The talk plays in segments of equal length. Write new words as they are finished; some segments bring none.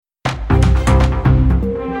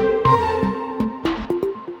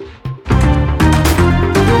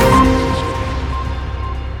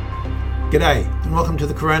G'day and welcome to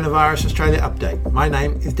the Coronavirus Australia Update. My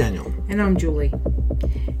name is Daniel. And I'm Julie.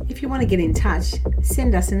 If you want to get in touch,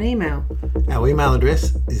 send us an email. Our email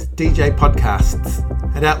address is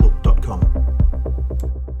djpodcasts@outlook.com.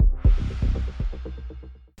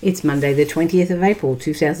 It's Monday the 20th of April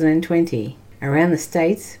 2020. Around the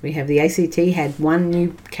states, we have the ACT had one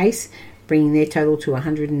new case, bringing their total to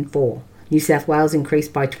 104. New South Wales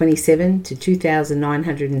increased by 27 to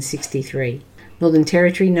 2,963. Northern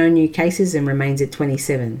Territory, no new cases and remains at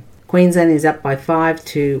 27. Queensland is up by 5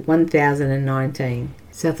 to 1,019.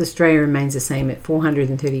 South Australia remains the same at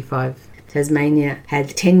 435. Tasmania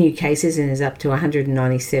had 10 new cases and is up to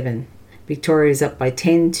 197. Victoria is up by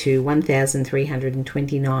 10 to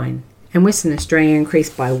 1,329. And Western Australia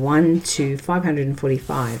increased by 1 to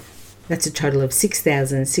 545. That's a total of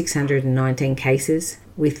 6,619 cases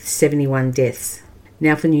with 71 deaths.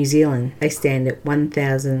 Now for New Zealand, they stand at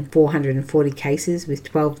 1,440 cases with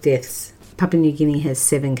 12 deaths. Papua New Guinea has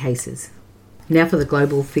 7 cases. Now for the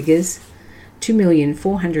global figures,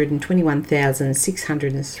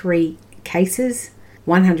 2,421,603 cases,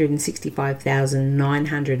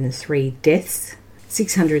 165,903 deaths,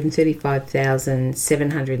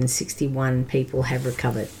 635,761 people have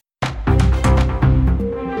recovered.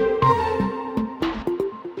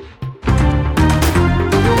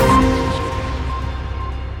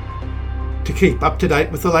 To keep up to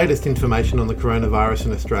date with the latest information on the coronavirus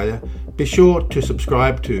in Australia, be sure to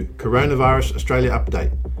subscribe to Coronavirus Australia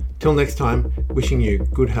Update. Till next time, wishing you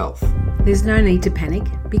good health. There's no need to panic.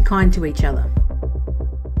 Be kind to each other.